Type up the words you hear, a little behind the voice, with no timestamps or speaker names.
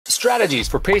Strategies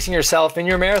for pacing yourself in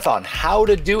your marathon. How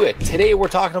to do it. Today we're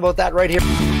talking about that right here.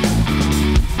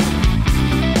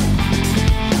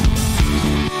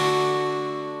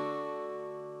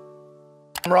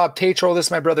 I'm Rob Tatro. This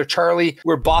is my brother Charlie.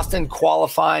 We're Boston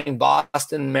qualifying,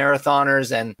 Boston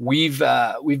marathoners, and we've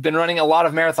been running a lot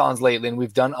of marathons lately, and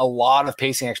we've done a lot of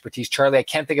pacing expertise. Charlie, I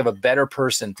can't think of a better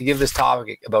person to give this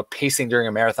topic about pacing during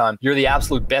a marathon. You're the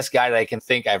absolute best guy that I can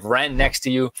think. I've ran next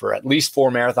to you for at least 4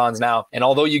 marathons now, and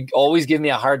although you always give me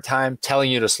a hard time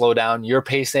telling you to slow down, your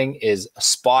pacing is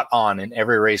spot on in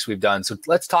every race we've done. So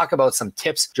let's talk about some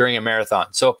tips during a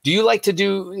marathon. So how do you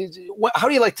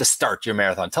like to start your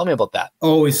marathon? Tell me about that.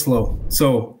 Always slow.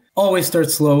 So always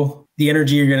start slow. The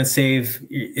energy you're going to save,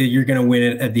 you're going to win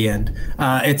it at the end.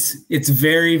 It's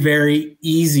very, very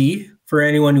easy for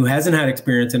anyone who hasn't had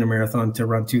experience in a marathon to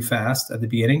run too fast at the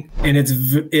beginning. And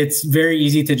it's very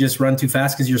easy to just run too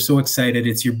fast because you're so excited.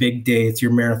 It's your big day. It's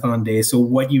your marathon day. So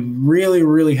what you really,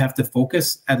 really have to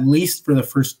focus, at least for the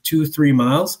first 2-3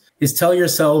 miles, is tell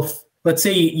yourself, let's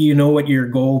say you know what your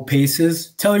goal pace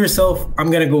is. Tell yourself, I'm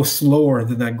going to go slower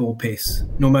than that goal pace,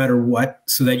 no matter what,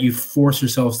 so that you force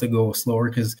yourselves to go slower,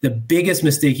 because the biggest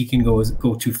mistake you can go is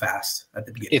go too fast at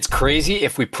the beginning. It's crazy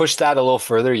if we push that a little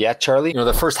further yet, Charlie. You know,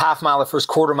 the first half mile, the first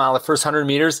quarter mile, the first 100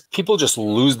 meters, people just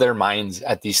lose their minds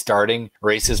at these starting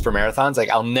races for marathons. Like,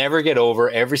 I'll never get over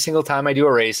every single time I do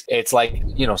a race. It's like,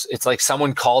 you know, it's like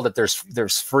someone called it,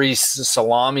 there's free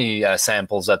salami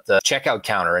samples at the checkout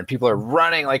counter, and people are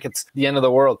running like it's the end of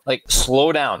the world. Like,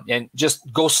 slow down and just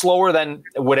go slower than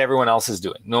what everyone else is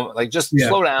doing. No, like, just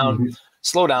slow down.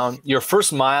 Slow down. Your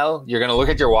first mile, you're going to look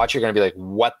at your watch. You're going to be like,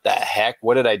 what the heck?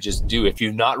 What did I just do? If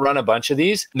you've not run a bunch of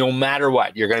these, no matter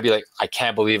what, you're going to be like, I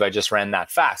can't believe I just ran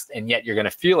that fast. And yet you're going to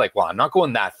feel like, well, I'm not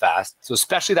going that fast. So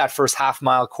especially that first half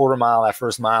mile, quarter mile, that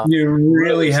first mile. You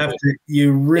really have to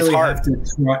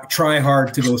try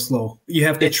hard to go slow. You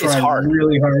have to try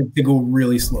really hard to go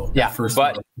really slow. Yeah,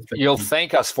 but you'll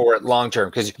thank us for it long term,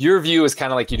 because your view is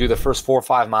kind of like you do the first 4 or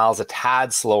 5 miles a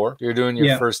tad slower. You're doing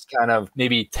your first kind of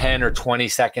maybe 10 or 20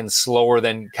 seconds slower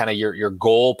than kind of your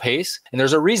goal pace. And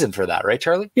there's a reason for that, right,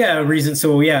 Charlie? Yeah, a reason.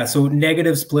 So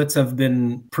negative splits have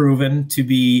been proven to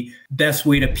be best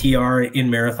way to PR in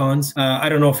marathons. I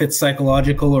don't know if it's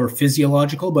psychological or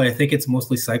physiological, but I think it's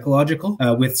mostly psychological,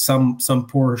 with some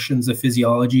portions of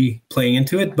physiology playing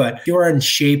into it. But if you're in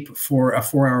shape for a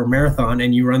 4-hour marathon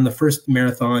and you run the first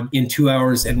marathon in 2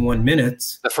 hours and 1 minute,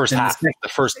 the first half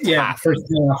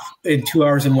in 2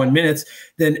 hours and 1 minute,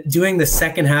 then doing the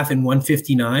second half in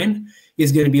 1:59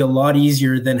 is going to be a lot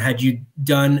easier than had you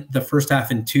done the first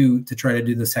half in 2 to try to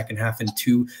do the second half in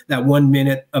 2. That 1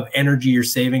 minute of energy you're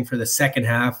saving for the second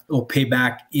half will pay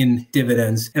back in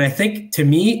dividends. And I think, to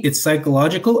me, it's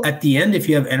psychological. At the end, if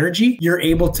you have energy, you're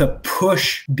able to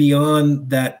push beyond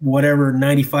that whatever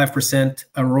 95%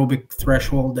 aerobic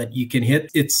threshold that you can hit.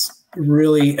 It's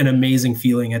really an amazing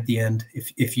feeling at the end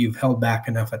if you've held back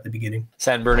enough at the beginning.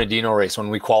 San Bernardino race, when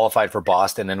we qualified for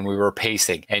Boston and we were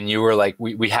pacing, and you were like,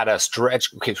 we had a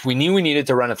stretch. Okay, we knew we needed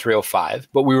to run a 3:05,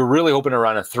 but we were really hoping to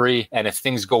run a 3. And if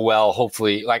things go well,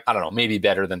 hopefully, like, I don't know, maybe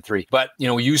better than 3. But, you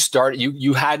know,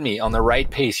 you had me on the right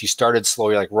pace. You started slow.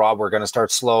 You're like, Rob, we're going to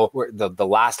start slow. The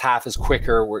last half is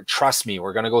quicker. Trust me,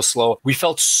 we're going to go slow. We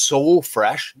felt so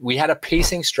fresh. We had a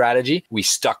pacing strategy. We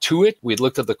stuck to it. We'd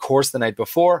looked at the course the night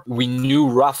before. We knew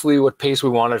roughly what pace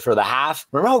we wanted for the half.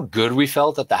 Remember how good we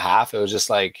felt at the half? It was just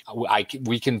like,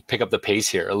 we can pick up the pace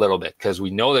here a little bit, because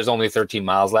we know there's only 13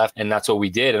 miles left, and that's what we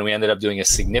did. And we ended up doing a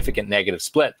significant negative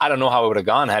split. I don't know how it would have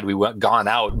gone had we gone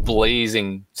out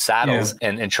blazing saddles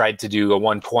and tried to do a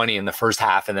 120 in the first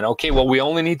half, and then, okay, well, we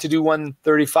only need to do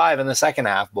 135 in the second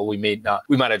half, but we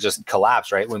might have just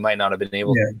collapsed, right? We might not have been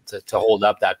able to hold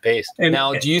up that pace. And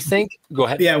now, do you think, go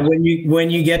ahead. Yeah, when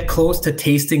you get close to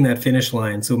tasting that finish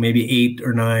line, so maybe 8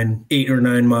 or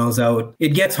 9 miles out, it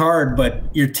gets hard, but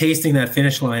you're tasting that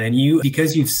finish line, and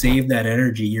because you've saved that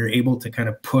energy, you're able to kind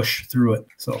of push through it.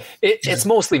 So it's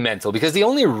mostly mental, because the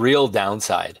only real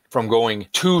downside from going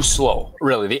too slow,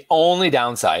 really, the only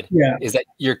downside is that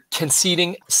you're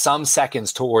conceding some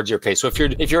seconds towards your pace. So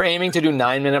if you're aiming to do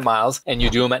 9-minute miles and you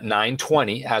do them at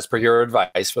 9:20, as per your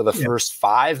advice, for the first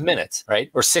 5 minutes, right?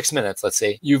 Or 6 minutes, let's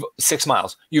say, 6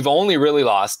 miles, you've only really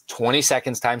lost 20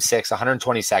 seconds times 6,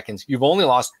 120 seconds. seconds. You've only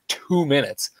lost 2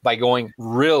 minutes by going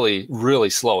really, really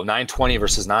slow. 9:20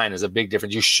 versus 9 is a big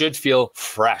difference. You should feel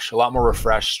fresh, a lot more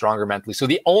refreshed, stronger mentally. So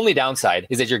the only downside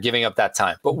is that you're giving up that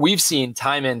time. But we've seen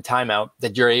time in, time out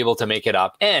that you're able to make it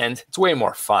up, and it's way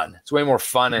more fun. It's way more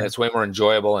fun, and it's way more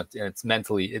enjoyable, and it's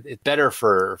mentally it's better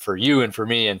for you and for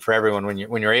me and for everyone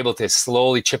when you're able to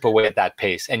slowly chip away at that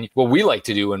pace. And what we like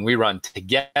to do when we run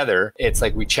together, it's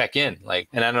like we check in. Like,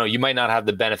 and I don't know, you might not have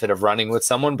the benefit of running with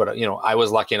someone, but I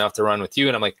was lucky enough to run with you,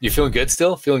 and I'm like, you feeling good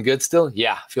still? Feeling good still?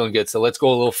 Yeah, feeling good. So let's go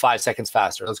a little 5 seconds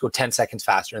faster. Let's go 10 seconds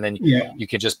faster, and then you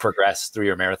can just progress through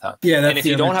your marathon. Yeah, and if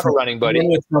you don't have a running buddy,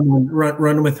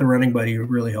 run with a running buddy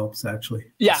really helps actually.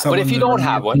 Yeah, but if you don't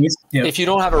have one, if you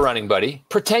don't have a running buddy,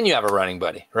 pretend you have a running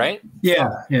buddy, right? Yeah.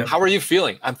 How are you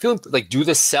feeling? I'm feeling like, do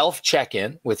the self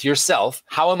check-in with yourself.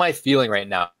 How am I feeling right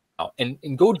now?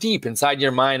 And go deep inside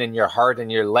your mind and your heart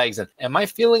and your legs. And am I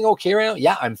feeling okay right now?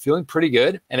 Yeah, I'm feeling pretty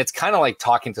good. And it's kind of like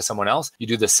talking to someone else. You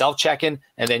do the self check-in,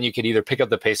 and then you could either pick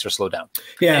up the pace or slow down.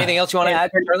 Yeah. Anything else you want to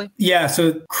add, Charlie? Yeah.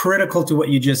 So critical to what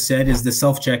you just said is the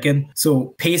self check-in.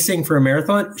 So pacing for a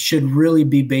marathon should really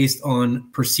be based on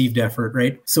perceived effort,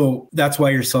 right? So that's why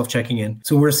you're self checking in.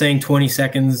 So we're saying 20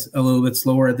 seconds a little bit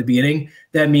slower at the beginning.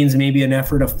 That means maybe an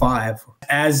effort of 5.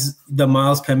 As the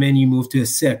miles come in, you move to a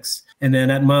 6. And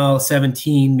then at mile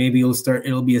 17, maybe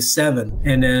it'll be a 7.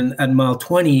 And then at mile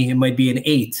 20, it might be an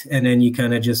 8. And then you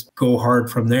kind of just go hard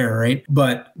from there, right?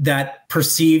 But that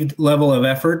perceived level of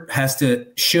effort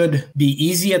should be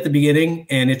easy at the beginning,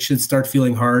 and it should start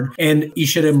feeling hard. And you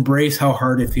should embrace how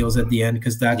hard it feels at the end,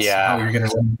 because that's how you're going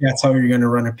to run. That's how you're going to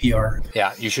run a PR.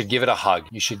 Yeah, you should give it a hug.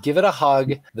 You should give it a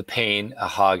hug, the pain, a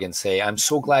hug, and say, I'm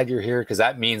so glad you're here, because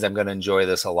that means I'm going to enjoy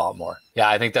this a lot more. Yeah,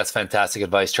 I think that's fantastic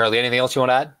advice. Charlie, anything else you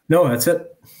want to add? No, that's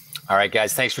it. All right,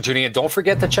 guys, thanks for tuning in. Don't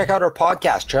forget to check out our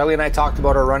podcast. Charlie and I talked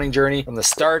about our running journey from the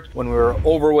start when we were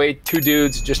overweight, 2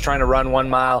 dudes just trying to run 1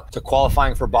 mile, to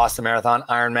qualifying for Boston Marathon,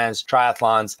 Ironmans,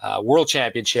 triathlons, World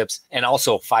Championships, and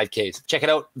also 5Ks. Check it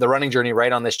out, the running journey,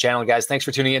 right on this channel, guys. Thanks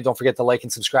for tuning in. Don't forget to like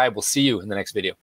and subscribe. We'll see you in the next video.